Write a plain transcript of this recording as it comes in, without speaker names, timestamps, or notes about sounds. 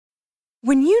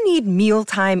When you need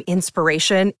mealtime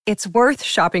inspiration, it's worth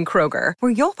shopping Kroger,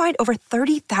 where you'll find over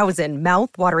 30,000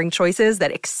 mouth-watering choices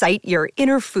that excite your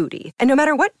inner foodie. And no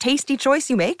matter what tasty choice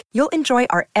you make, you'll enjoy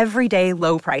our everyday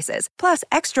low prices, plus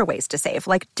extra ways to save,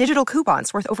 like digital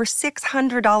coupons worth over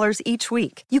 $600 each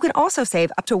week. You can also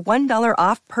save up to $1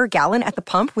 off per gallon at the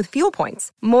pump with fuel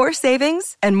points. More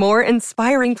savings and more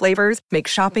inspiring flavors make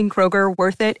shopping Kroger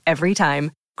worth it every time.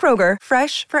 Kroger,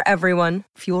 fresh for everyone.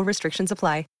 Fuel restrictions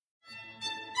apply.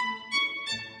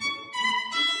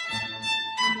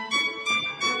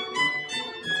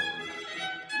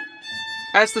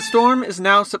 As the storm is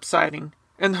now subsiding,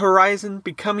 and the horizon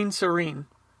becoming serene,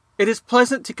 it is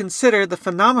pleasant to consider the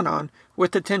phenomenon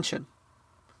with attention.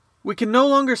 We can no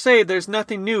longer say there's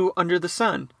nothing new under the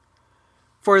sun,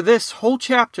 for this whole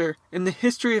chapter in the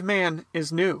history of man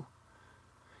is new.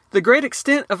 The great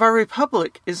extent of our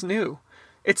republic is new.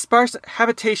 Its sparse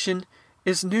habitation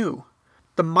is new.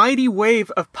 The mighty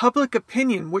wave of public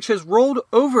opinion which has rolled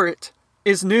over it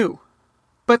is new.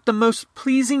 But the most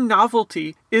pleasing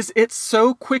novelty is its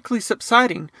so quickly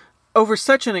subsiding over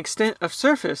such an extent of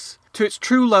surface to its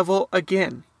true level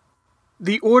again.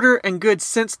 The order and good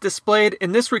sense displayed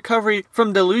in this recovery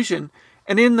from delusion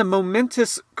and in the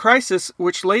momentous crisis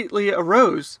which lately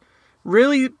arose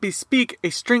really bespeak a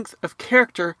strength of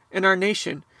character in our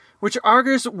nation, which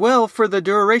augurs well for the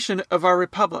duration of our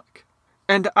republic.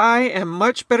 And I am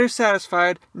much better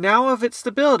satisfied now of its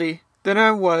stability than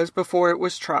I was before it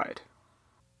was tried.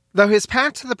 Though his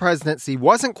path to the presidency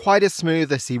wasn't quite as smooth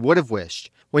as he would have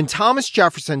wished, when Thomas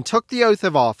Jefferson took the oath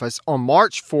of office on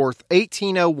March 4,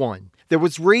 1801, there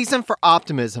was reason for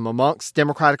optimism amongst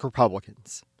Democratic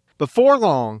Republicans. Before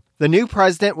long, the new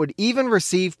president would even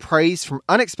receive praise from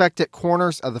unexpected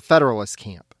corners of the Federalist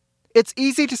camp. It's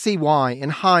easy to see why, in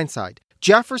hindsight,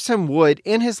 Jefferson would,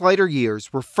 in his later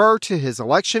years, refer to his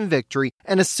election victory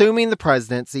and assuming the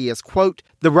presidency as, quote,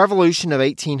 the Revolution of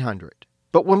 1800.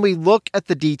 But when we look at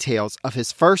the details of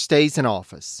his first days in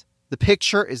office, the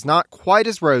picture is not quite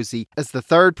as rosy as the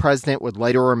third president would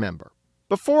later remember.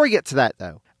 Before we get to that,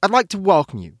 though, I'd like to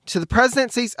welcome you to the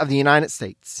presidencies of the United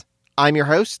States. I'm your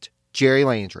host, Jerry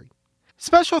Landry.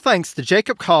 Special thanks to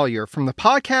Jacob Collier from the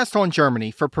Podcast on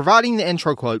Germany for providing the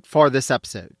intro quote for this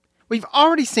episode. We've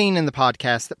already seen in the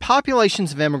podcast that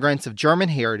populations of immigrants of German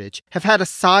heritage have had a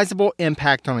sizable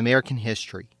impact on American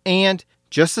history, and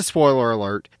just a spoiler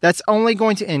alert, that's only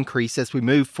going to increase as we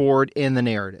move forward in the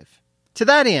narrative. To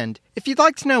that end, if you'd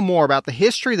like to know more about the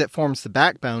history that forms the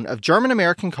backbone of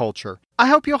German-American culture, I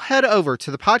hope you'll head over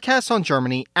to the Podcast on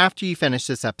Germany after you finish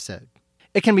this episode.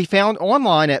 It can be found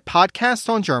online at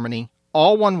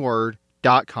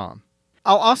podcastongermany.com.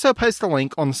 I'll also post a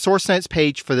link on the source notes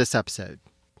page for this episode.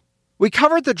 We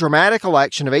covered the dramatic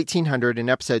election of 1800 in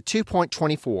episode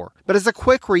 2.24, but as a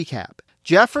quick recap,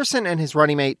 Jefferson and his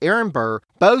running mate Aaron Burr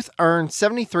both earned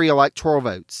 73 electoral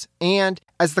votes, and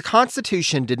as the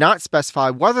Constitution did not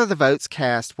specify whether the votes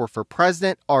cast were for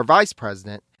president or vice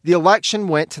president, the election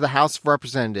went to the House of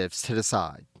Representatives to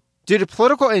decide. Due to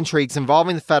political intrigues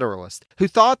involving the Federalists, who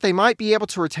thought they might be able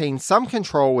to retain some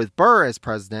control with Burr as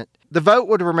president, the vote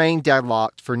would remain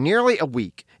deadlocked for nearly a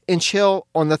week until,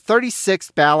 on the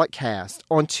 36th ballot cast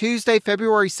on Tuesday,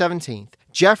 February 17th,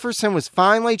 Jefferson was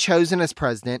finally chosen as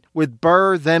president, with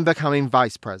Burr then becoming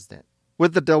vice president.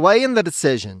 With the delay in the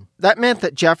decision, that meant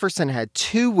that Jefferson had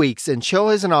 2 weeks until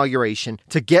his inauguration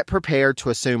to get prepared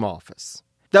to assume office.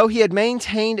 Though he had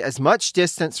maintained as much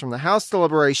distance from the House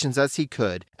deliberations as he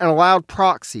could and allowed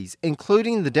proxies,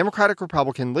 including the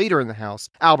Democratic-Republican leader in the House,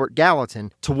 Albert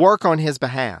Gallatin, to work on his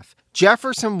behalf,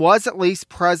 Jefferson was at least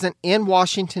present in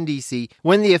Washington, D.C.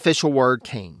 when the official word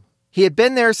came. He had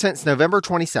been there since November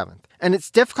 27th, and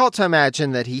it's difficult to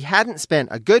imagine that he hadn't spent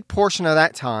a good portion of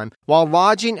that time while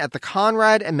lodging at the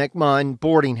Conrad and McMahon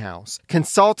boarding house,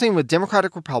 consulting with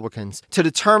Democratic Republicans to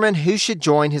determine who should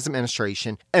join his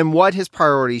administration and what his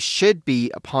priorities should be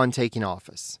upon taking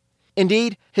office.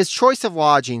 Indeed, his choice of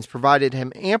lodgings provided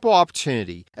him ample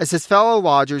opportunity, as his fellow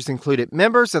lodgers included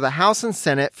members of the House and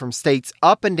Senate from states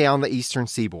up and down the eastern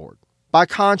seaboard. By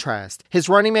contrast, his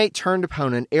running mate turned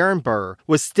opponent Aaron Burr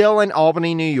was still in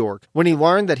Albany, New York, when he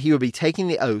learned that he would be taking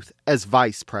the oath as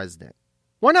vice president.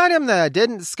 One item that I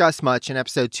didn't discuss much in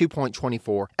episode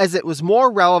 2.24, as it was more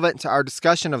relevant to our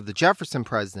discussion of the Jefferson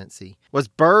presidency, was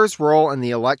Burr's role in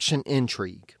the election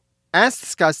intrigue. As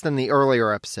discussed in the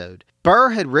earlier episode,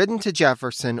 Burr had written to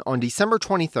Jefferson on December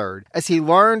 23rd as he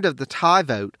learned of the tie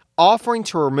vote, offering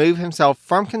to remove himself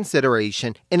from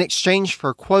consideration in exchange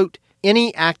for, quote,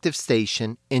 any active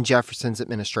station in Jefferson's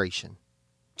administration.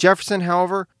 Jefferson,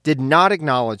 however, did not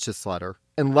acknowledge this letter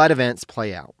and let events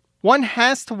play out. One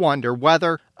has to wonder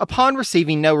whether, upon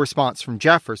receiving no response from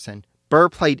Jefferson, Burr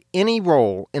played any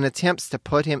role in attempts to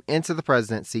put him into the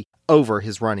presidency over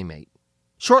his running mate.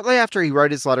 Shortly after he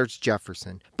wrote his letter to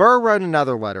Jefferson, Burr wrote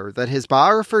another letter that his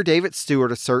biographer David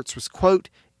Stewart asserts was, quote,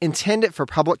 intended for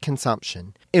public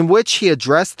consumption, in which he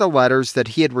addressed the letters that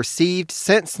he had received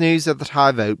since news of the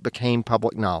tie vote became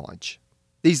public knowledge.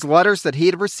 These letters that he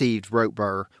had received, wrote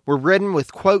Burr, were written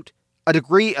with, quote, a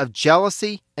degree of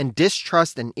jealousy and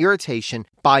distrust and irritation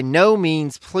by no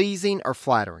means pleasing or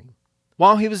flattering.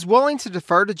 While he was willing to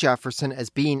defer to Jefferson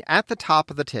as being at the top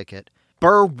of the ticket,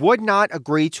 Burr would not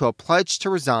agree to a pledge to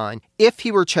resign if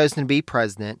he were chosen to be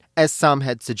president, as some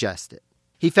had suggested.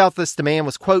 He felt this demand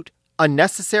was, quote,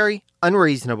 unnecessary,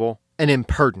 unreasonable, and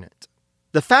impertinent.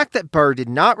 The fact that Burr did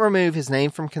not remove his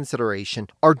name from consideration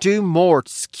or do more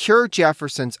to secure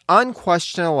Jefferson's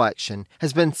unquestioned election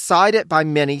has been cited by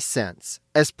many since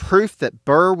as proof that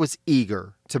Burr was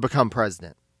eager to become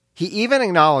president. He even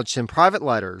acknowledged in private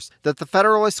letters that the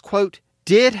Federalists, quote,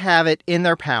 did have it in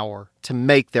their power to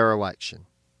make their election.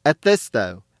 At this,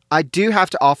 though, I do have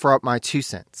to offer up my 2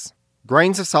 cents.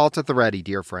 Grains of salt at the ready,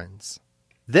 dear friends.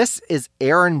 This is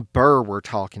Aaron Burr we're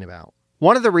talking about.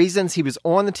 One of the reasons he was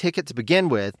on the ticket to begin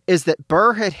with is that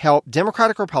Burr had helped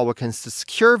Democratic Republicans to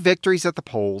secure victories at the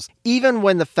polls even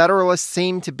when the Federalists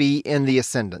seemed to be in the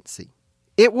ascendancy.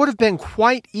 It would have been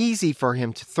quite easy for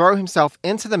him to throw himself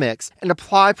into the mix and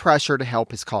apply pressure to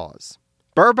help his cause.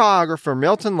 Burr biographer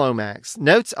Milton Lomax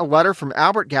notes a letter from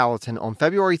Albert Gallatin on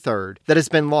February 3rd that has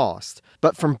been lost,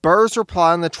 but from Burr's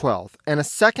reply on the 12th and a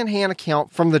second-hand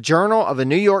account from the Journal of a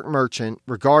New York merchant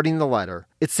regarding the letter,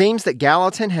 it seems that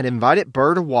Gallatin had invited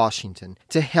Burr to Washington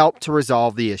to help to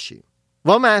resolve the issue.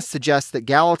 Lomax suggests that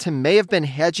Gallatin may have been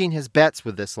hedging his bets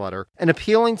with this letter and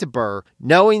appealing to Burr,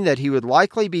 knowing that he would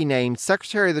likely be named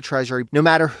Secretary of the Treasury no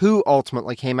matter who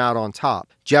ultimately came out on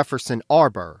top, Jefferson or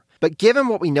Burr. But given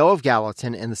what we know of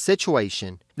Gallatin and the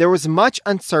situation, there was much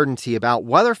uncertainty about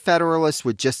whether Federalists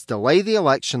would just delay the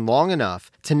election long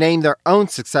enough to name their own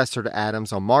successor to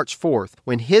Adams on March 4th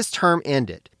when his term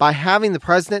ended by having the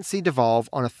presidency devolve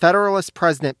on a Federalist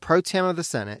president pro tem of the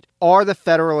Senate or the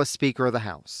Federalist Speaker of the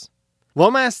House.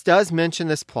 Lomax does mention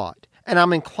this plot, and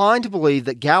I'm inclined to believe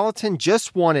that Gallatin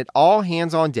just wanted all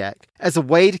hands on deck as a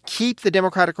way to keep the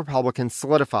Democratic Republicans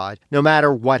solidified no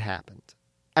matter what happened.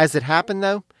 As it happened,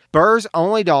 though, Burr's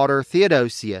only daughter,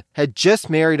 Theodosia, had just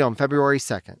married on February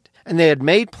 2nd, and they had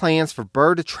made plans for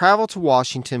Burr to travel to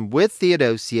Washington with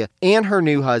Theodosia and her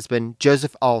new husband,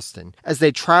 Joseph Alston, as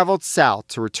they traveled south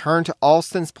to return to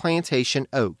Alston's plantation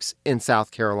Oaks in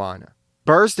South Carolina.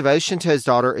 Burr's devotion to his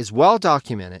daughter is well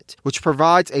documented, which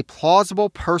provides a plausible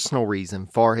personal reason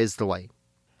for his delay.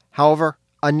 However,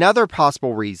 another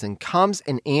possible reason comes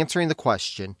in answering the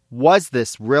question, was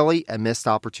this really a missed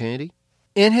opportunity?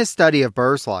 In his study of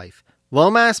Burr's life,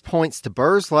 Lomax points to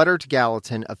Burr's letter to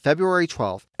Gallatin of February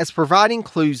 12th as providing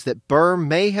clues that Burr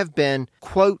may have been,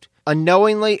 quote,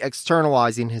 unknowingly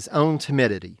externalizing his own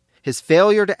timidity, his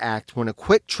failure to act when a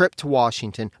quick trip to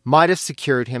Washington might have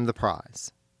secured him the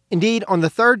prize. Indeed, on the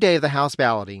third day of the House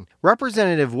balloting,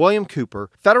 Representative William Cooper,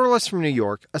 Federalist from New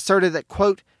York, asserted that,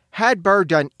 quote, had Burr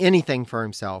done anything for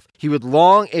himself, he would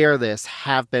long ere this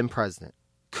have been president.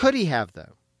 Could he have,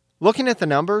 though? Looking at the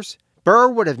numbers, Burr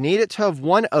would have needed to have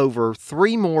won over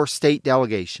 3 more state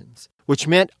delegations, which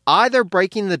meant either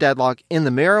breaking the deadlock in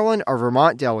the Maryland or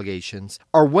Vermont delegations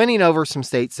or winning over some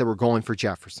states that were going for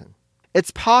Jefferson. It's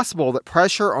possible that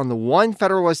pressure on the one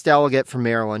Federalist delegate from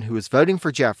Maryland who was voting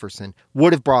for Jefferson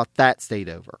would have brought that state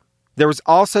over. There was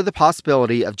also the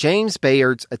possibility of James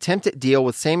Bayard's attempted deal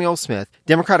with Samuel Smith,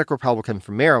 Democratic Republican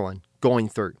from Maryland, going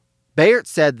through. Bayard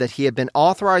said that he had been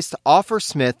authorized to offer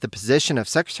Smith the position of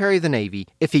Secretary of the Navy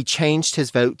if he changed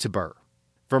his vote to Burr.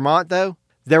 Vermont, though,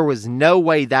 there was no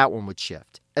way that one would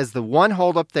shift, as the one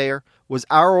holdup there was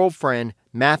our old friend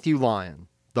Matthew Lyon,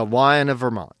 the Lion of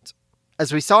Vermont.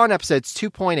 As we saw in episodes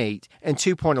 2.8 and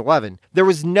 2.11, there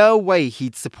was no way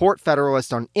he'd support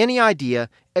Federalists on any idea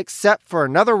except for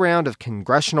another round of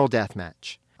congressional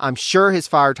deathmatch. I'm sure his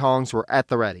fire tongs were at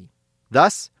the ready.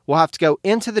 Thus, we'll have to go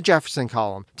into the Jefferson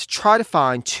column to try to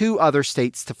find 2 other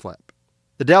states to flip.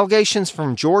 The delegations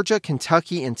from Georgia,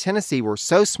 Kentucky, and Tennessee were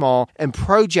so small and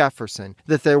pro-Jefferson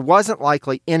that there wasn't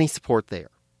likely any support there.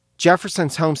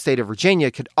 Jefferson's home state of Virginia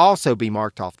could also be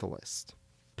marked off the list.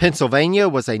 Pennsylvania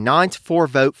was a 9-4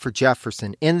 vote for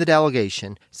Jefferson in the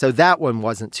delegation, so that one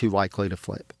wasn't too likely to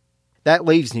flip. That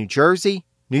leaves New Jersey,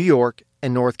 New York,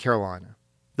 and North Carolina.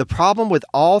 The problem with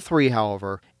all 3,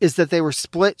 however, is that they were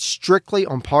split strictly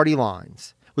on party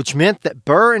lines, which meant that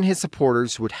Burr and his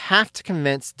supporters would have to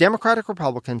convince Democratic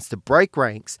Republicans to break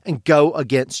ranks and go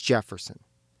against Jefferson.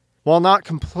 While not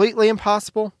completely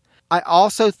impossible, I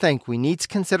also think we need to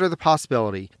consider the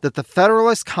possibility that the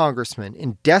Federalist congressmen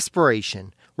in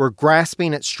desperation were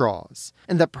grasping at straws,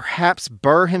 and that perhaps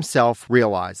Burr himself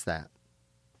realized that.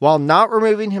 While not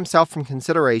removing himself from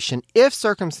consideration if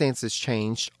circumstances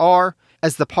changed, or,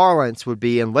 as the parlance would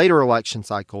be in later election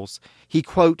cycles, he,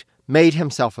 quote, made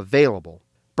himself available,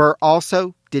 Burr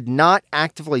also did not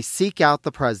actively seek out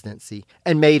the presidency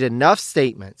and made enough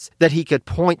statements that he could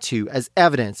point to as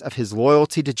evidence of his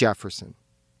loyalty to Jefferson.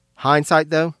 Hindsight,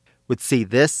 though, would see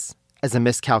this as a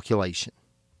miscalculation.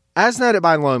 As noted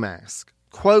by Lomax,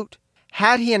 quote,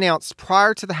 had he announced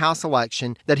prior to the House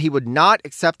election that he would not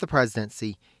accept the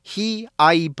presidency, he,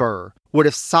 i.e. Burr, would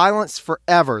have silenced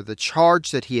forever the charge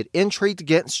that he had intrigued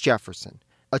against Jefferson,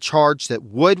 a charge that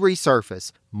would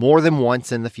resurface more than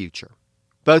once in the future.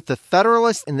 Both the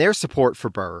Federalists in their support for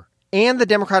Burr and the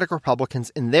Democratic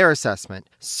Republicans in their assessment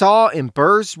saw in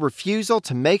Burr's refusal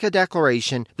to make a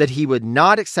declaration that he would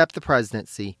not accept the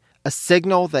presidency a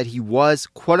signal that he was,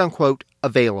 quote-unquote,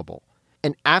 available.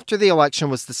 And after the election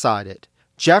was decided,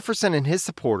 Jefferson and his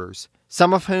supporters,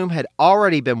 some of whom had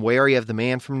already been wary of the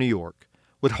man from New York,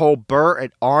 would hold Burr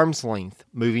at arm's length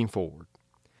moving forward.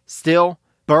 Still,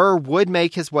 Burr would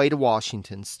make his way to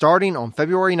Washington starting on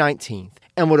February 19th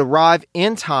and would arrive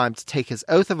in time to take his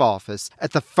oath of office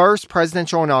at the first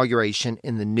presidential inauguration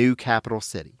in the new capital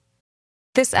city.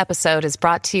 This episode is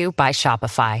brought to you by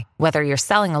Shopify. Whether you're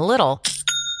selling a little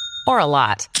or a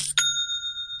lot,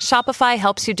 Shopify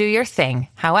helps you do your thing,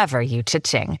 however you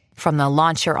cha-ching. From the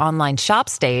launch your online shop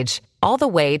stage, all the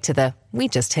way to the we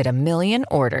just hit 1 million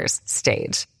orders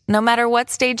stage. No matter what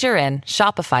stage you're in,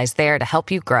 Shopify's there to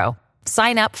help you grow.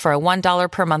 Sign up for a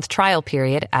 $1 per month trial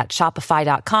period at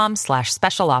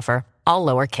shopify.com/special offer, all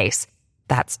lowercase.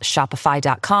 That's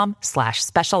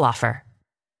shopify.com/special offer.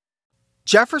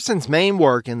 Jefferson's main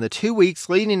work in the 2 weeks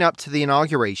leading up to the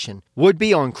inauguration would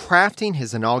be on crafting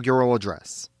his inaugural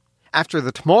address. After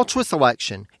the tumultuous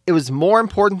election, it was more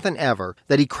important than ever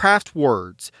that he craft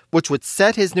words which would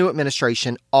set his new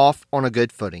administration off on a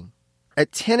good footing.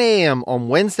 At 10 a.m. on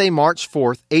Wednesday, March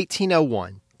 4th,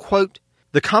 1801, quote,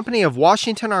 the Company of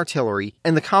Washington Artillery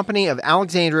and the Company of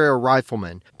Alexandria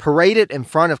Riflemen paraded in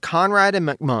front of Conrad and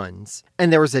McMunn's,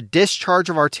 and there was a discharge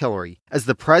of artillery as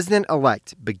the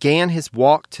president-elect began his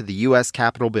walk to the U.S.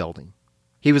 Capitol building.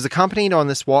 He was accompanied on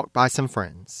this walk by some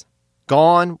friends.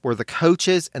 Gone were the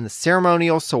coaches and the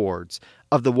ceremonial swords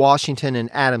of the Washington and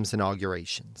Adams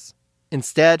inaugurations.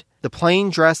 Instead, the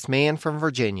plain-dressed man from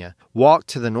Virginia walked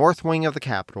to the north wing of the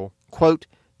Capitol, quote,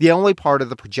 the only part of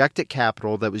the projected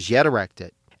Capitol that was yet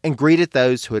erected, and greeted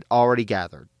those who had already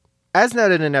gathered. As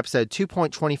noted in episode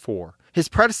 2.24, his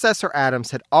predecessor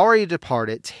Adams had already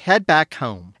departed to head back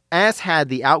home, as had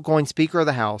the outgoing Speaker of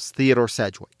the House, Theodore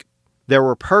Sedgwick. There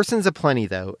were persons aplenty,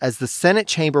 though, as the Senate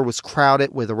chamber was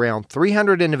crowded with around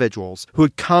 300 individuals who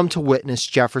had come to witness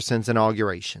Jefferson's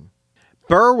inauguration.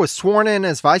 Burr was sworn in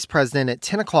as vice president at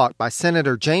 10 o'clock by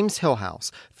Senator James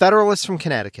Hillhouse, Federalist from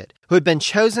Connecticut, who had been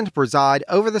chosen to preside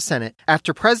over the Senate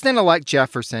after President-elect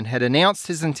Jefferson had announced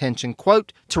his intention,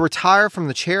 quote, to retire from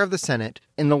the chair of the Senate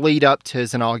in the lead-up to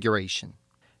his inauguration.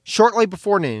 Shortly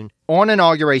before noon, on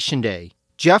Inauguration Day,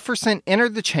 Jefferson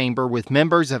entered the chamber with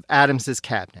members of Adams's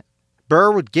cabinet.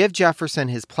 Burr would give Jefferson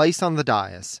his place on the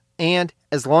dais, and,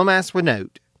 as Lomas would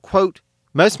note, quote,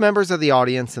 most members of the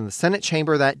audience in the Senate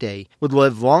chamber that day would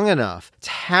live long enough to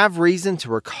have reason to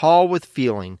recall with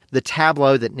feeling the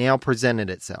tableau that now presented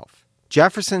itself.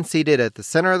 Jefferson seated at the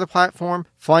center of the platform,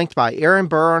 flanked by Aaron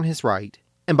Burr on his right,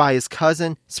 and by his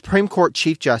cousin, Supreme Court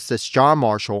Chief Justice John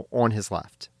Marshall on his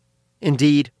left.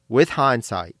 Indeed, with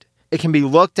hindsight, it can be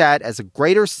looked at as a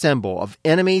greater symbol of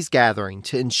enemies gathering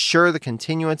to ensure the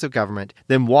continuance of government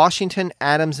than Washington,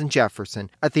 Adams, and Jefferson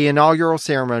at the inaugural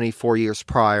ceremony 4 years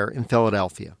prior in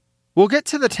Philadelphia. We'll get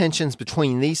to the tensions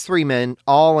between these three men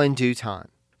all in due time.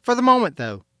 For the moment,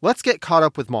 though, let's get caught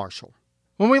up with Marshall.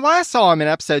 When we last saw him in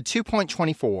episode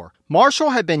 2.24, Marshall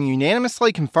had been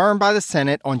unanimously confirmed by the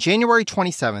Senate on January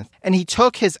 27th, and he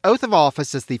took his oath of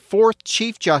office as the fourth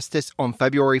Chief Justice on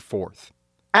February 4th.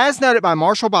 As noted by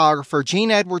Marshall biographer Gene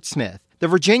Edward Smith, the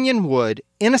Virginian would,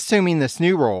 in assuming this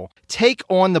new role, take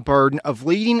on the burden of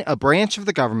leading a branch of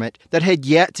the government that had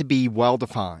yet to be well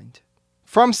defined.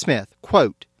 From Smith,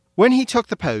 quote, when he took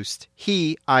the post,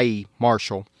 he, i.e.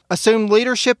 Marshall, assumed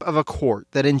leadership of a court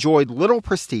that enjoyed little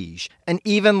prestige and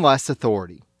even less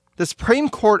authority. The Supreme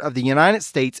Court of the United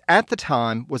States at the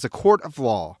time was a court of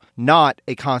law, not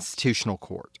a constitutional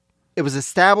court. It was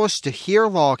established to hear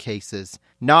law cases,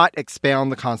 not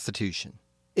expound the Constitution.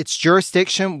 Its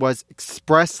jurisdiction was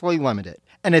expressly limited,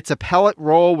 and its appellate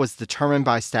role was determined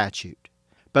by statute.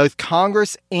 both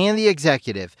Congress and the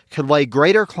executive could lay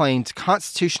greater claim to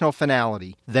constitutional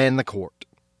finality than the court.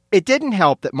 It didn't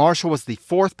help that Marshall was the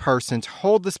fourth person to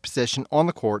hold this position on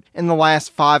the court in the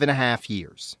last 5.5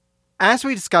 years. As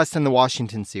we discussed in the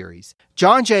Washington series,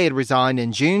 John Jay had resigned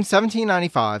in June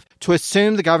 1795 to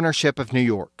assume the governorship of New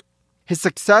York. His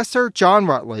successor, John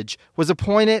Rutledge, was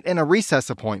appointed in a recess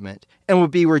appointment and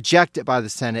would be rejected by the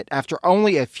Senate after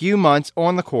only a few months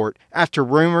on the court after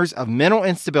rumors of mental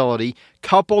instability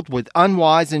coupled with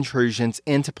unwise intrusions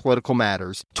into political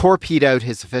matters torpedoed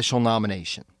his official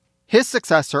nomination. His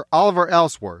successor, Oliver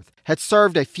Ellsworth, had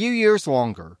served a few years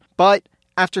longer, but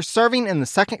after serving in the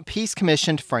Second Peace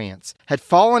Commission to France, had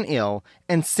fallen ill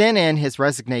and sent in his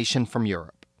resignation from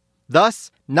Europe.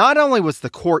 Thus, not only was the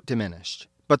court diminished,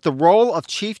 but the role of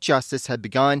Chief Justice had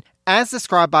begun, as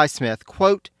described by Smith,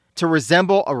 quote, to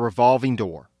resemble a revolving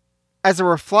door. As a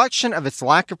reflection of its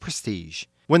lack of prestige,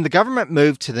 when the government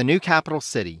moved to the new capital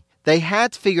city, they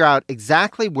had to figure out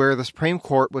exactly where the Supreme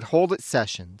Court would hold its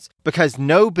sessions because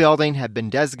no building had been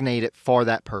designated for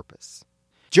that purpose.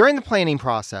 During the planning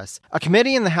process, a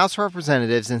committee in the House of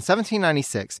Representatives in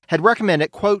 1796 had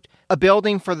recommended, quote, a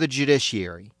building for the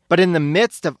judiciary. But in the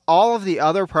midst of all of the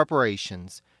other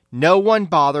preparations, no one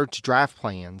bothered to draft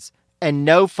plans, and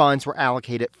no funds were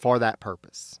allocated for that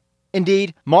purpose.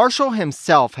 Indeed, Marshall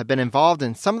himself had been involved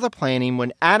in some of the planning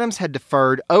when Adams had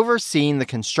deferred overseeing the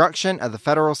construction of the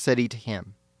federal city to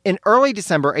him. In early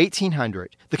December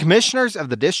 1800, the commissioners of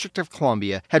the District of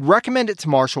Columbia had recommended to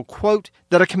Marshall, quote,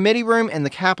 that a committee room in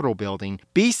the Capitol building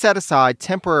be set aside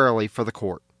temporarily for the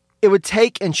court. It would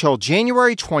take until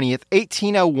January 20th,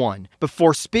 1801,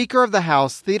 before Speaker of the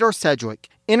House Theodore Sedgwick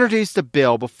introduced a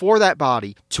bill before that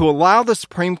body to allow the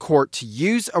Supreme Court to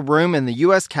use a room in the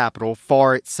U.S. Capitol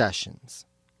for its sessions.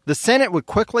 The Senate would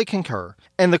quickly concur,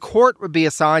 and the court would be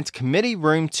assigned to Committee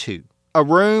Room 2, a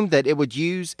room that it would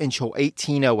use until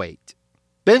 1808.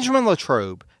 Benjamin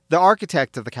Latrobe, the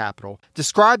architect of the Capitol,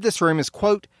 described this room as,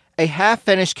 quote, a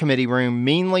half-finished committee room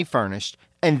meanly furnished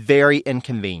and very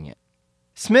inconvenient.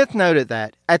 Smith noted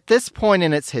that, at this point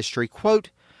in its history, quote,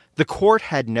 the court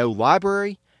had no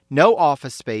library, no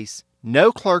office space,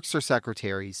 no clerks or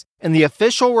secretaries, and the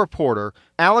official reporter,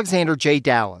 Alexander J.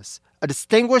 Dallas, a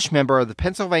distinguished member of the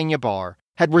Pennsylvania Bar,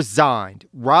 had resigned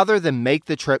rather than make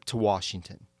the trip to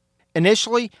Washington.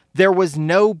 Initially, there was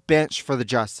no bench for the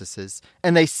justices,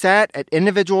 and they sat at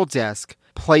individual desks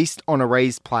placed on a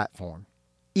raised platform.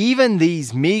 Even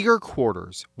these meager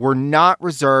quarters were not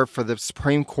reserved for the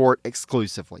Supreme Court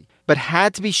exclusively, but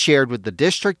had to be shared with the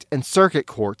district and circuit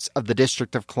courts of the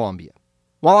District of Columbia.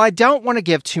 While I don't want to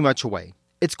give too much away,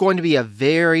 it's going to be a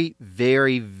very,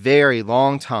 very, very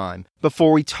long time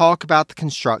before we talk about the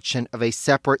construction of a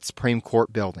separate Supreme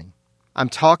Court building. I'm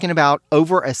talking about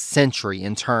over a century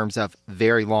in terms of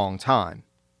very long time.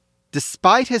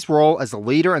 Despite his role as a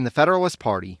leader in the Federalist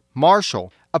Party,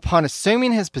 Marshall, upon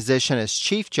assuming his position as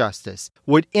Chief Justice,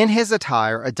 would in his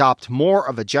attire adopt more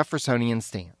of a Jeffersonian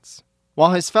stance.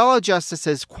 While his fellow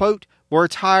justices, quote, were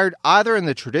attired either in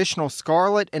the traditional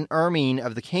scarlet and ermine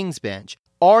of the King's Bench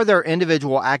or their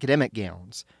individual academic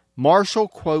gowns, Marshall,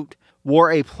 quote,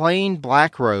 wore a plain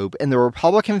black robe in the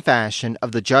Republican fashion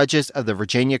of the judges of the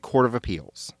Virginia Court of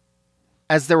Appeals.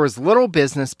 As there was little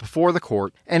business before the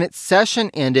court, and its session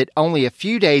ended only a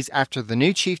few days after the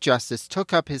new Chief Justice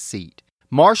took up his seat,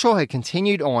 Marshall had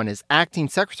continued on as acting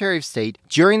Secretary of State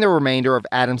during the remainder of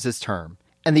Adams's term,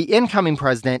 and the incoming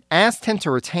president asked him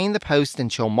to retain the post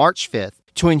until March 5th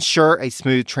to ensure a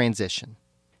smooth transition.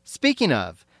 Speaking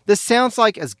of, this sounds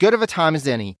like as good of a time as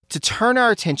any to turn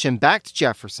our attention back to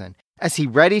Jefferson as he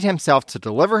readied himself to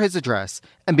deliver his address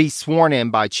and be sworn in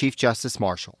by Chief Justice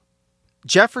Marshall.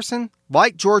 Jefferson,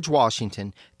 like George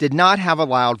Washington, did not have a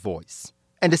loud voice,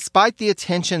 and despite the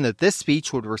attention that this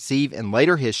speech would receive in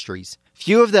later histories,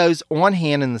 few of those on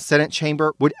hand in the Senate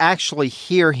chamber would actually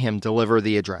hear him deliver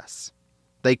the address.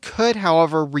 They could,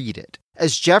 however, read it,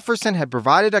 as Jefferson had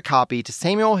provided a copy to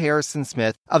Samuel Harrison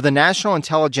Smith of the National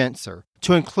Intelligencer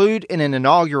to include in an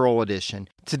inaugural edition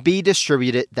to be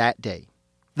distributed that day.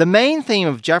 The main theme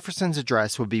of Jefferson's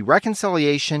address would be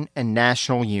reconciliation and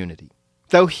national unity.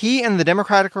 Though he and the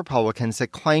Democratic Republicans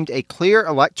had claimed a clear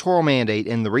electoral mandate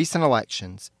in the recent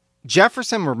elections,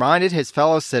 Jefferson reminded his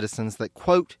fellow citizens that,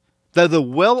 quote, though the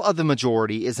will of the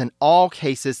majority is in all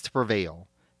cases to prevail,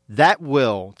 that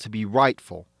will, to be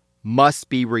rightful, must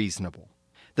be reasonable.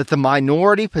 That the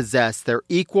minority possess their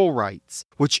equal rights,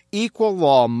 which equal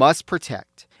law must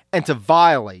protect, and to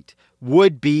violate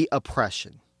would be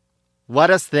oppression. Let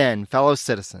us then, fellow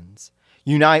citizens,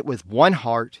 unite with one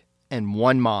heart and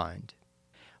one mind.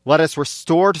 let us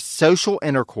restore to social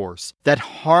intercourse that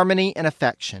harmony and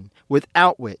affection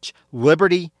without which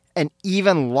liberty and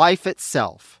even life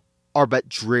itself are but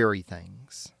dreary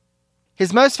things.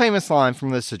 His most famous line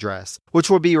from this address, which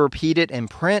would be repeated in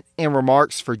print and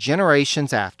remarks for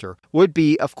generations after, would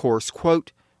be, of course,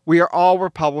 quote, "We are all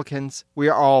Republicans, we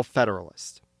are all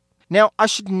Federalists." Now, I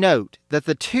should note that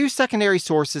the two secondary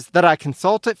sources that I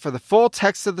consulted for the full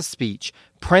text of the speech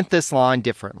print this line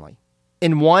differently.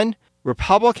 In one,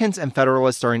 Republicans and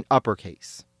Federalists are in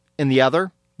uppercase. In the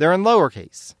other, they're in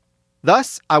lowercase.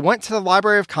 Thus, I went to the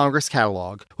Library of Congress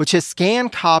catalog, which has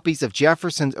scanned copies of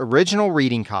Jefferson's original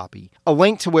reading copy, a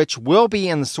link to which will be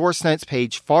in the source notes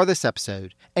page for this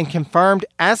episode, and confirmed,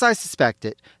 as I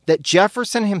suspected, that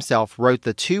Jefferson himself wrote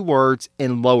the two words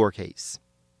in lowercase.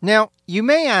 Now, you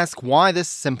may ask why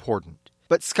this is important,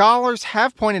 but scholars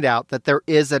have pointed out that there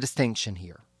is a distinction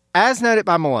here. As noted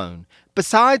by Malone,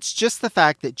 besides just the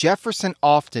fact that Jefferson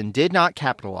often did not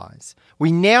capitalize,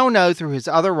 we now know through his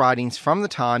other writings from the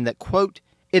time that, quote,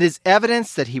 "It is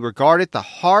evidence that he regarded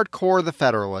the hardcore of the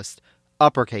Federalist,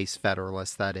 uppercase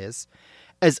Federalist that is,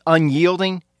 as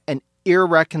unyielding and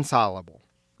irreconcilable.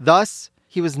 Thus,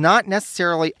 he was not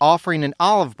necessarily offering an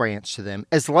olive branch to them,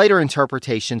 as later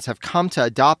interpretations have come to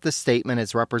adopt this statement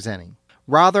as representing.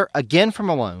 Rather, again from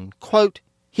Malone, quote,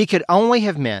 he could only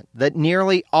have meant that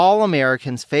nearly all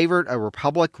Americans favored a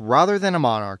republic rather than a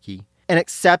monarchy and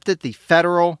accepted the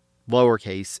federal,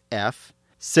 lowercase f,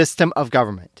 system of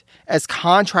government, as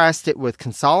contrasted with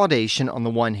consolidation on the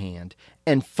one hand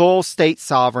and full state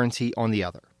sovereignty on the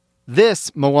other.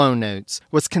 This, Malone notes,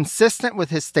 was consistent with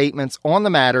his statements on the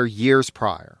matter years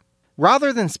prior.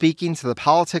 Rather than speaking to the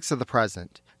politics of the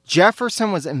present,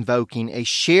 Jefferson was invoking a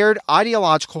shared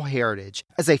ideological heritage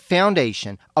as a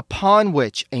foundation upon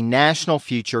which a national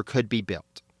future could be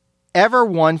built. Ever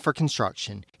one for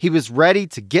construction, he was ready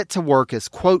to get to work as,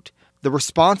 quote, the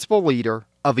responsible leader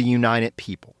of a united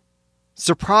people.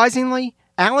 Surprisingly,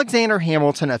 Alexander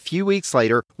Hamilton a few weeks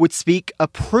later would speak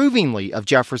approvingly of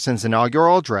Jefferson's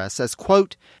inaugural address as,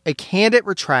 quote, a candid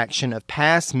retraction of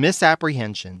past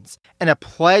misapprehensions and a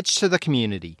pledge to the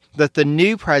community that the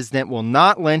new president will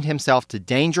not lend himself to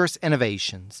dangerous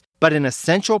innovations, but in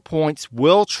essential points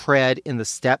will tread in the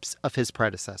steps of his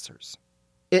predecessors.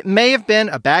 It may have been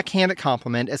a backhanded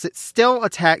compliment as it still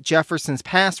attacked Jefferson's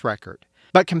past record,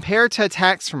 but compared to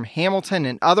attacks from Hamilton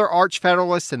and other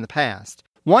arch-federalists in the past,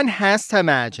 one has to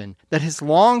imagine that his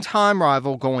longtime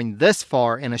rival going this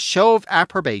far in a show of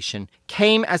approbation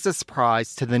came as a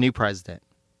surprise to the new president.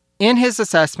 In his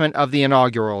assessment of the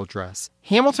inaugural address,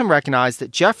 Hamilton recognized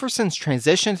that Jefferson's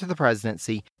transition to the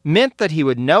presidency meant that he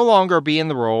would no longer be in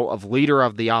the role of leader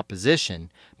of the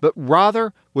opposition, but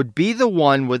rather would be the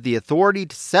one with the authority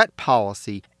to set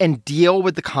policy and deal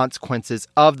with the consequences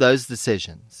of those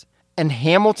decisions. And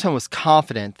Hamilton was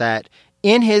confident that,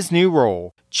 in his new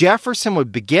role, Jefferson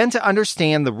would begin to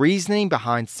understand the reasoning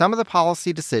behind some of the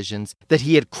policy decisions that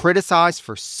he had criticized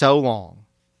for so long.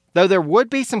 Though there would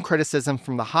be some criticism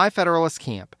from the high Federalist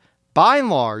camp, by and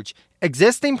large,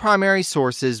 existing primary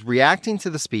sources reacting to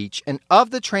the speech and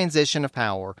of the transition of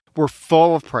power were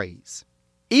full of praise.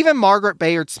 Even Margaret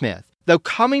Bayard Smith, though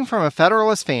coming from a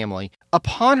Federalist family,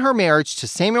 upon her marriage to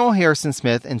Samuel Harrison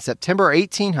Smith in September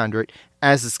 1800,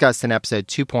 as discussed in episode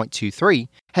 2.23,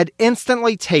 had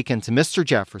instantly taken to Mr.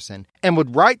 Jefferson and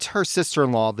would write to her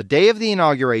sister-in-law the day of the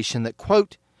inauguration that,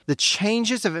 quote, the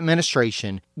changes of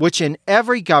administration, which in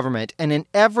every government and in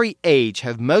every age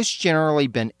have most generally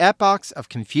been epochs of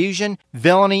confusion,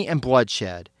 villainy, and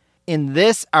bloodshed, in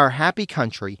this our happy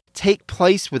country take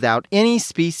place without any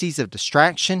species of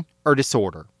distraction or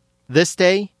disorder. This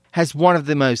day has one of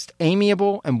the most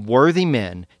amiable and worthy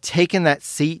men taken that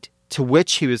seat to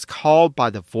which he was called by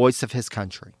the voice of his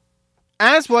country.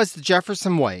 As was the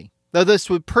Jefferson way, though this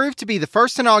would prove to be the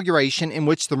first inauguration in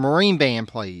which the Marine Band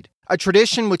played, a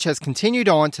tradition which has continued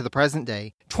on to the present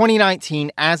day,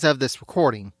 2019 as of this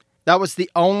recording, that was the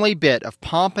only bit of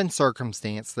pomp and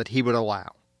circumstance that he would allow.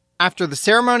 After the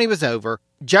ceremony was over,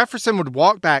 Jefferson would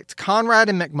walk back to Conrad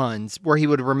and McMunn's, where he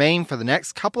would remain for the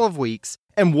next couple of weeks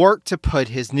and work to put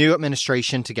his new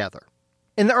administration together.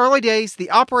 In the early days, the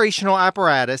operational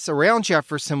apparatus around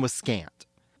Jefferson was scant.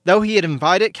 Though he had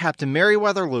invited Captain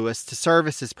Meriwether Lewis to serve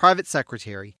as his private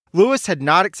secretary, Lewis had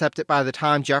not accepted by the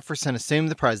time Jefferson assumed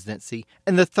the presidency,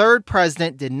 and the third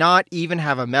president did not even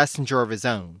have a messenger of his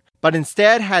own, but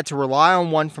instead had to rely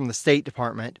on one from the State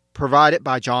Department, provided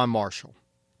by John Marshall.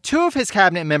 Two of his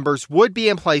cabinet members would be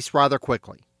in place rather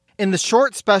quickly. In the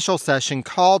short special session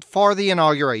called for the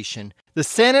inauguration, the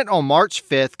Senate on March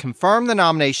 5th confirmed the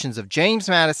nominations of James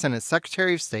Madison as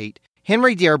Secretary of State,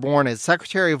 Henry Dearborn as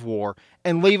Secretary of War,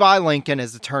 and Levi Lincoln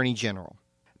as Attorney General.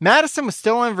 Madison was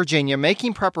still in Virginia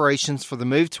making preparations for the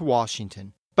move to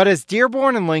Washington, but as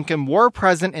Dearborn and Lincoln were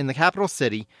present in the capital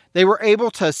city, they were able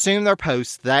to assume their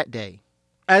posts that day.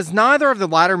 As neither of the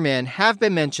latter men have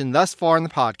been mentioned thus far in the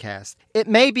podcast, it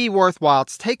may be worthwhile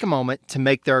to take a moment to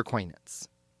make their acquaintance.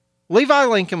 Levi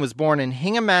Lincoln was born in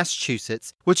Hingham,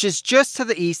 Massachusetts, which is just to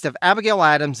the east of Abigail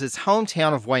Adams'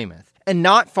 hometown of Weymouth, and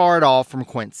not far at all from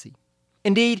Quincy.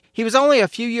 Indeed, he was only a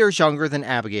few years younger than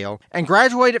Abigail and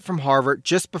graduated from Harvard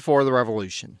just before the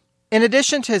Revolution. In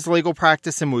addition to his legal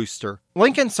practice in Worcester,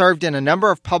 Lincoln served in a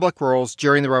number of public roles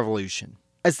during the Revolution.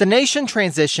 As the nation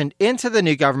transitioned into the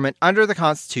new government under the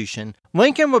Constitution,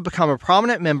 Lincoln would become a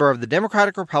prominent member of the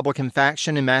Democratic-Republican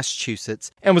faction in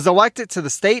Massachusetts and was elected to the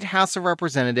State House of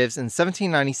Representatives in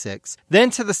 1796,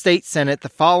 then to the State Senate the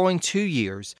following 2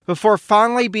 years, before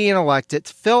finally being elected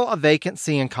to fill a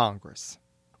vacancy in Congress.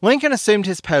 Lincoln assumed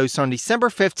his post on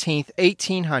December 15,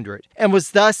 1800, and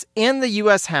was thus in the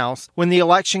U.S. House when the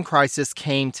election crisis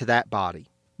came to that body.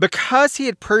 Because he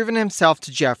had proven himself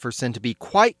to Jefferson to be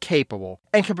quite capable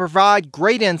and could provide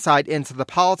great insight into the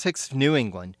politics of New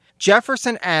England,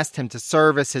 Jefferson asked him to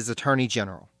serve as his Attorney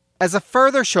General. As a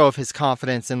further show of his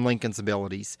confidence in Lincoln's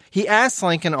abilities, he asked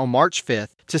Lincoln on March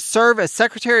 5th to serve as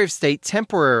Secretary of State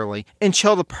temporarily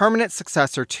until the permanent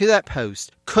successor to that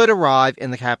post could arrive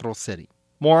in the capital city.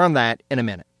 More on that in a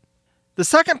minute. The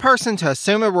second person to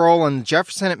assume a role in the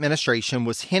Jefferson administration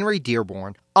was Henry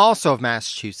Dearborn, also of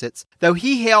Massachusetts, though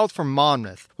he hailed from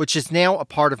Monmouth, which is now a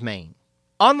part of Maine.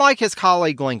 Unlike his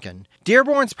colleague Lincoln,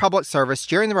 Dearborn's public service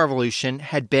during the Revolution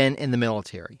had been in the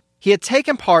military. He had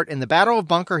taken part in the Battle of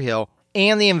Bunker Hill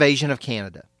and the invasion of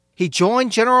Canada. He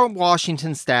joined General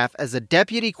Washington's staff as a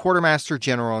deputy quartermaster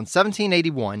general in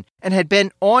 1781 and had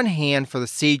been on hand for the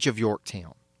siege of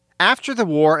Yorktown. After the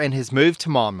war and his move to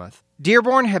Monmouth,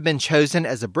 Dearborn had been chosen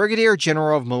as a brigadier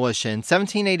general of militia in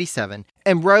 1787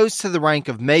 and rose to the rank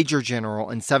of major general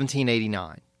in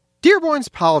 1789. Dearborn's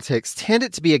politics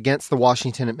tended to be against the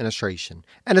Washington administration,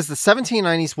 and as the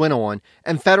 1790s went on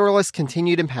and Federalists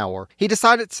continued in power, he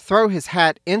decided to throw his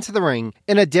hat into the ring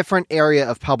in a different area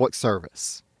of public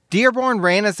service. Dearborn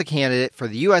ran as a candidate for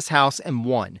the U.S. House and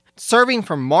won, serving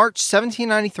from March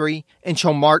 1793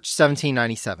 until March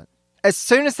 1797. As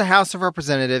soon as the House of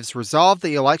Representatives resolved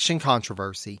the election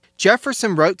controversy,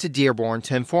 Jefferson wrote to Dearborn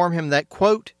to inform him that,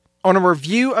 quote, "On a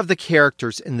review of the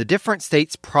characters in the different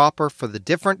states proper for the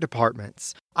different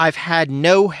departments, I've had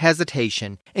no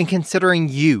hesitation in considering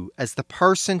you as the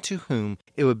person to whom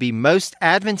it would be most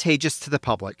advantageous to the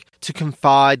public to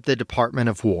confide the Department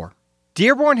of War."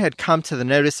 Dearborn had come to the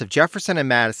notice of Jefferson and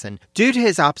Madison due to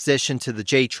his opposition to the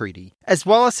Jay Treaty, as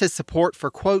well as his support for,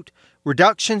 quote,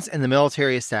 reductions in the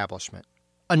military establishment.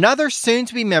 Another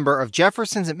soon-to-be member of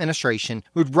Jefferson's administration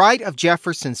would write of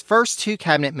Jefferson's first two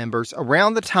cabinet members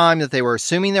around the time that they were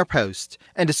assuming their posts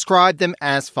and describe them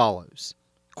as follows.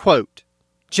 Quote,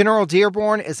 General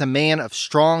Dearborn is a man of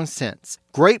strong sense,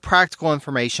 great practical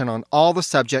information on all the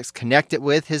subjects connected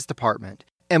with his department,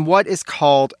 and what is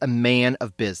called a man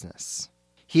of business.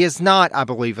 He is not, I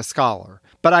believe, a scholar,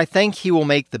 but I think he will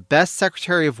make the best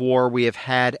Secretary of War we have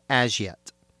had as yet.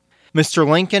 Mr.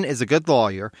 Lincoln is a good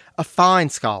lawyer, a fine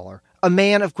scholar, a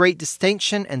man of great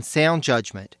distinction and sound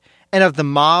judgment, and of the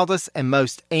mildest and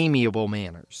most amiable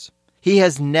manners. He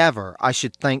has never, I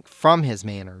should think from his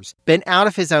manners, been out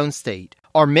of his own state,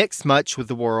 or mixed much with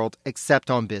the world except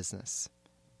on business.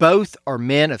 Both are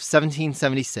men of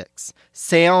 1776,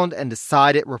 sound and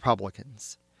decided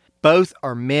Republicans. Both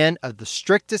are men of the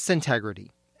strictest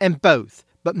integrity, and both,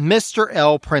 but Mr.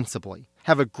 L. principally,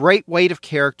 have a great weight of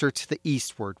character to the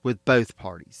eastward with both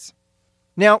parties.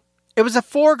 Now, it was a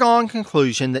foregone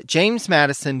conclusion that James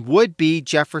Madison would be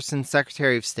Jefferson's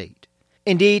Secretary of State.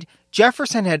 Indeed,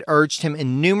 Jefferson had urged him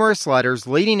in numerous letters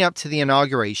leading up to the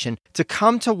inauguration to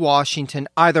come to Washington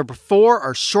either before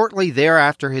or shortly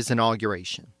thereafter his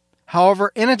inauguration.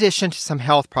 However, in addition to some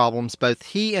health problems both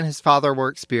he and his father were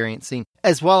experiencing,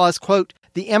 as well as, quote,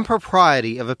 the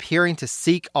impropriety of appearing to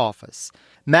seek office,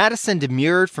 Madison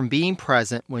demurred from being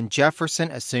present when Jefferson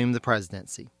assumed the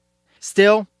presidency.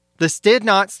 Still, this did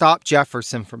not stop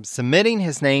Jefferson from submitting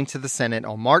his name to the Senate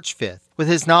on March 5th, with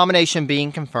his nomination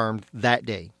being confirmed that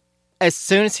day. As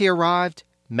soon as he arrived,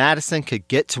 Madison could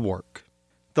get to work.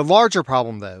 The larger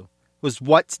problem, though, was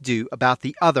what to do about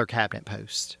the other cabinet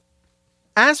post.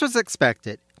 As was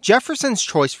expected, Jefferson's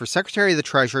choice for Secretary of the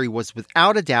Treasury was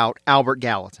without a doubt Albert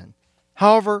Gallatin.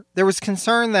 However, there was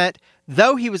concern that,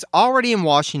 though he was already in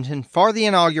Washington for the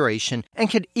inauguration and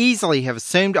could easily have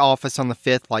assumed office on the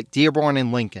 5th like Dearborn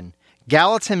and Lincoln,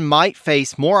 Gallatin might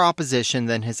face more opposition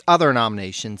than his other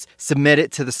nominations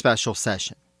submitted to the special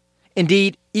session.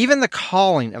 Indeed, even the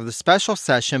calling of the special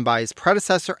session by his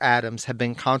predecessor Adams had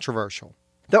been controversial.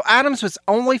 Though Adams was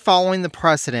only following the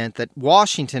precedent that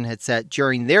Washington had set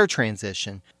during their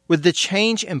transition, with the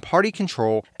change in party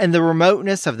control and the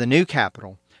remoteness of the new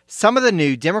capital, some of the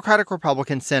new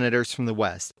Democratic-Republican senators from the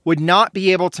West would not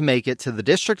be able to make it to the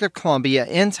District of Columbia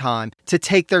in time to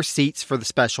take their seats for the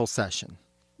special session.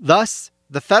 Thus,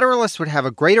 the Federalists would have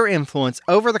a greater influence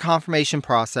over the confirmation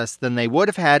process than they would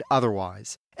have had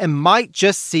otherwise, and might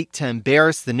just seek to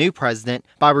embarrass the new president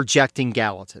by rejecting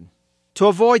Gallatin. To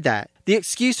avoid that, the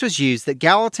excuse was used that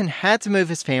Gallatin had to move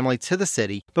his family to the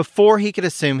city before he could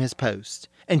assume his post,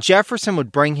 and Jefferson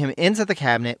would bring him into the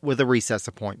cabinet with a recess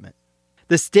appointment.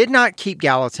 This did not keep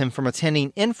Gallatin from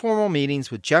attending informal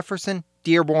meetings with Jefferson,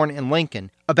 Dearborn, and Lincoln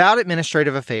about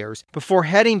administrative affairs before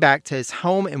heading back to his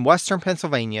home in western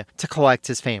Pennsylvania to collect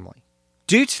his family.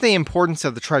 Due to the importance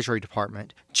of the Treasury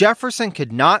Department, Jefferson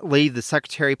could not leave the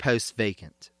secretary post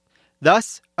vacant.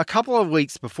 Thus, a couple of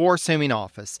weeks before assuming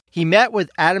office, he met with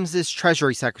Adams's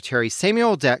Treasury Secretary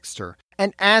Samuel Dexter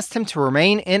and asked him to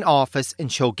remain in office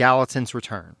until Gallatin's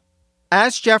return.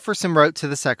 As Jefferson wrote to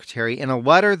the secretary in a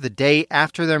letter the day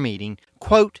after their meeting,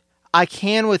 quote, "I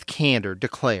can with candor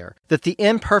declare that the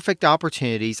imperfect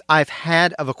opportunities I've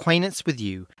had of acquaintance with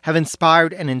you have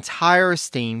inspired an entire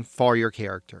esteem for your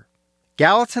character."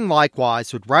 Gallatin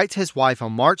likewise would write to his wife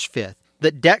on March 5th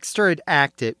that Dexter had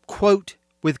acted, quote,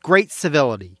 "with great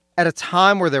civility, at a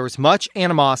time where there was much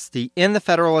animosity in the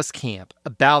Federalist camp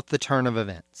about the turn of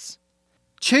events."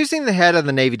 Choosing the head of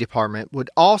the Navy Department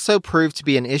would also prove to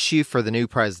be an issue for the new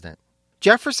president.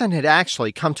 Jefferson had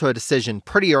actually come to a decision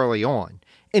pretty early on,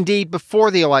 indeed before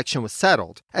the election was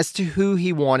settled, as to who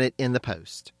he wanted in the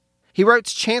post. He wrote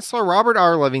to Chancellor Robert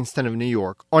R. Livingston of New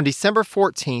York on December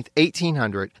 14,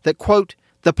 1800, that, quote,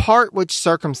 "The part which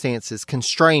circumstances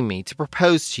constrain me to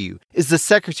propose to you is the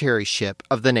secretaryship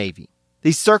of the Navy.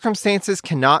 These circumstances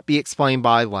cannot be explained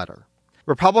by letter.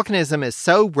 Republicanism is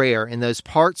so rare in those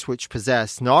parts which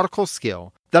possess nautical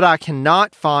skill that I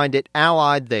cannot find it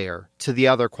allied there to the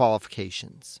other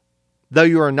qualifications. Though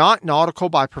you are not nautical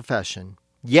by profession,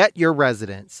 yet your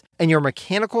residence and your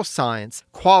mechanical science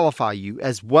qualify you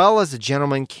as well as a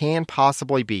gentleman can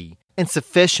possibly be, and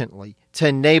sufficiently to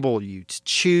enable you to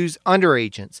choose under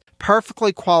agents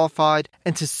perfectly qualified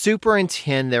and to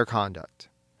superintend their conduct.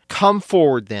 Come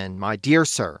forward then, my dear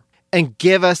sir, and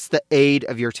give us the aid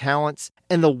of your talents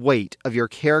and the weight of your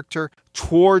character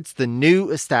towards the new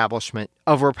establishment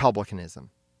of republicanism."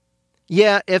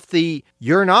 Yeah, if the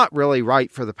 "you're not really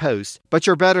right for the post, but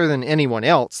you're better than anyone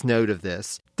else" note of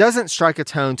this doesn't strike a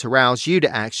tone to rouse you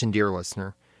to action, dear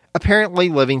listener, apparently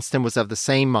Livingston was of the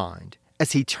same mind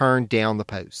as he turned down the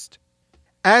post.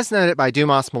 As noted by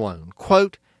Dumas Malone,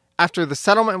 quote, "After the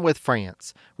settlement with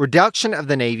France, reduction of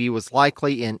the Navy was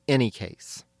likely in any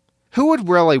case. Who would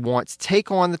really want to take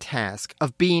on the task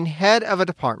of being head of a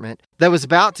department that was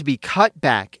about to be cut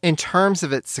back in terms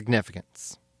of its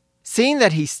significance?" Seeing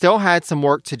that he still had some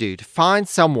work to do to find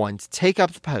someone to take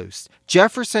up the post,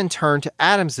 Jefferson turned to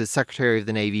Adams's Secretary of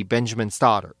the Navy, Benjamin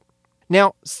Stoddard.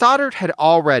 Now, Stoddard had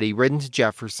already written to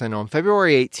Jefferson on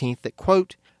February 18th that,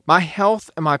 quote, "My health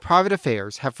and my private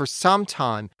affairs have for some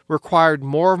time required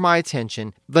more of my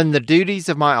attention than the duties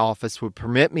of my office would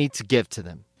permit me to give to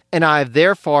them, and I have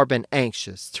therefore been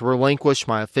anxious to relinquish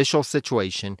my official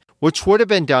situation, which would have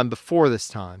been done before this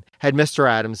time had Mr.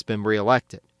 Adams been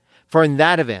reelected. For in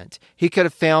that event, he could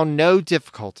have found no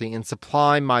difficulty in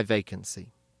supplying my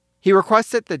vacancy." He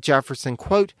requested that Jefferson,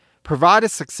 quote, "provide a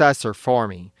successor for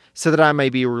me so that I may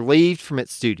be relieved from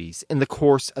its duties in the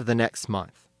course of the next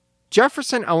month."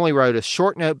 Jefferson only wrote a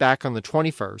short note back on the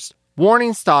 21st,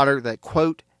 warning Stoddard that,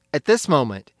 quote, "At this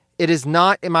moment, it is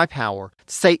not in my power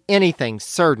to say anything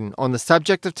certain on the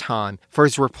subject of time for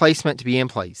his replacement to be in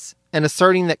place," and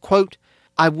asserting that, quote,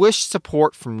 "I wish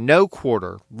support from no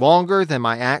quarter longer than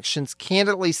my actions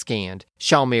candidly scanned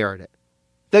shall merit it."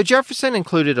 Though Jefferson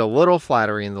included a little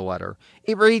flattery in the letter,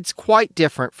 it reads quite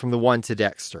different from the one to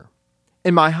Dexter.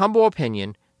 In my humble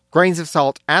opinion, grains of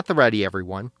salt at the ready,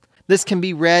 everyone, this can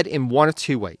be read in one of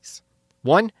two ways.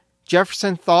 One,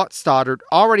 Jefferson thought Stoddard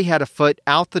already had a foot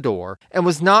out the door and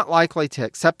was not likely to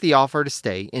accept the offer to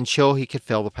stay until he could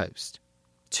fill the post.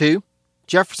 Two,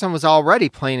 Jefferson was already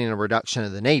planning a reduction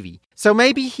of the Navy, so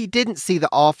maybe he didn't see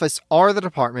the office or the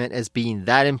department as being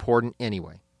that important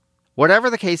anyway. Whatever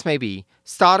the case may be,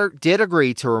 Stoddard did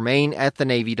agree to remain at the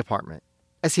Navy Department.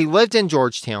 As he lived in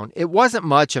Georgetown, it wasn't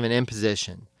much of an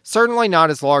imposition, certainly not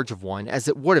as large of one as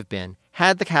it would have been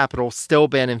had the capital still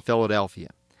been in Philadelphia,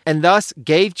 and thus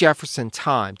gave Jefferson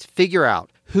time to figure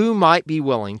out who might be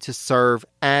willing to serve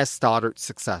as Stoddard's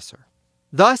successor.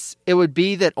 Thus, it would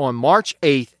be that on March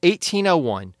 8,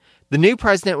 1801, the new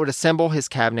president would assemble his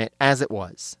cabinet as it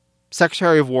was.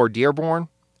 Secretary of War Dearborn,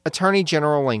 Attorney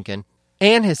General Lincoln,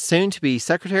 and his soon-to-be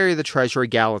Secretary of the Treasury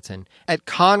Gallatin at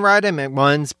Conrad and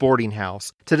McMunn's boarding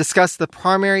house to discuss the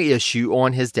primary issue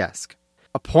on his desk,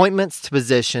 appointments to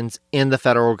positions in the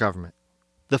federal government.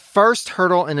 The first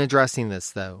hurdle in addressing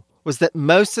this, though, was that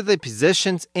most of the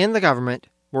positions in the government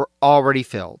were already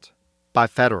filled by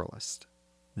Federalists.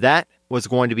 That was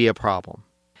going to be a problem.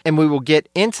 And we will get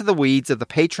into the weeds of the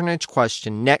patronage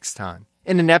question next time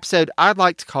in an episode I'd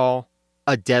like to call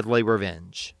A Deadly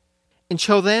Revenge.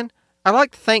 Until then, I'd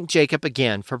like to thank Jacob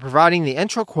again for providing the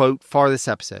intro quote for this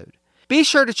episode. Be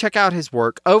sure to check out his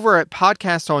work over at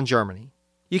Podcast on Germany.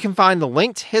 You can find the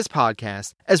link to his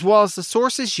podcast, as well as the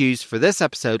sources used for this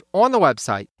episode on the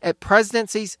website at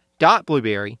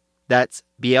presidencies.blueberry, that's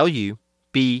BLUBRRY.com.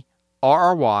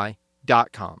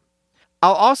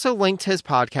 I'll also link to his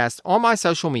podcast on my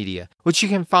social media, which you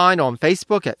can find on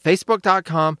Facebook at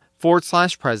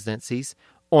facebook.com/presidencies,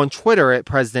 on Twitter at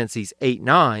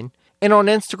presidencies89, and on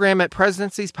Instagram at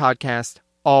Presidencies Podcast,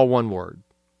 all one word.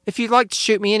 If you'd like to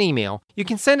shoot me an email, you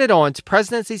can send it on to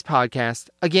Presidencies Podcast,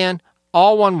 again,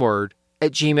 all one word,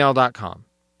 at gmail.com.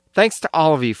 Thanks to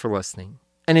all of you for listening.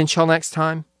 And until next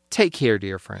time, take care,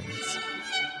 dear friends.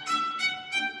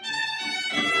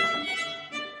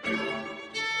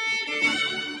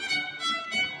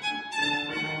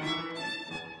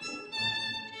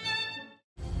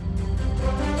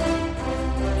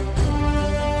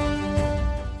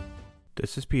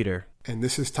 This is Peter. And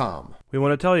this is Tom. We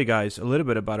want to tell you guys a little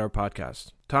bit about our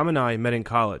podcast. Tom and I met in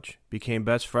college, became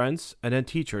best friends, and then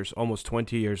teachers almost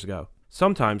 20 years ago.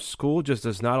 Sometimes school just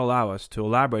does not allow us to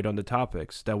elaborate on the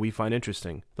topics that we find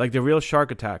interesting, like the real shark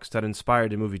attacks that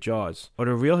inspired the movie Jaws, or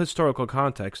the real historical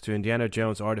context to Indiana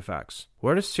Jones artifacts.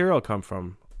 Where does cereal come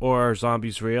from? Or are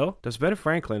zombies real? Does Ben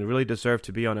Franklin really deserve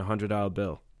to be on a $100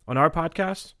 bill? On our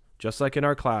podcast, just like in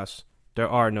our class, there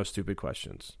are no stupid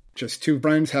questions. Just two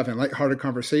friends having a lighthearted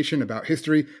conversation about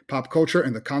history, pop culture,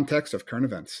 and the context of current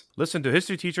events. Listen to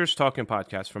History Teachers Talking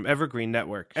Podcast from Evergreen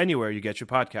Network, anywhere you get your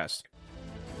podcasts.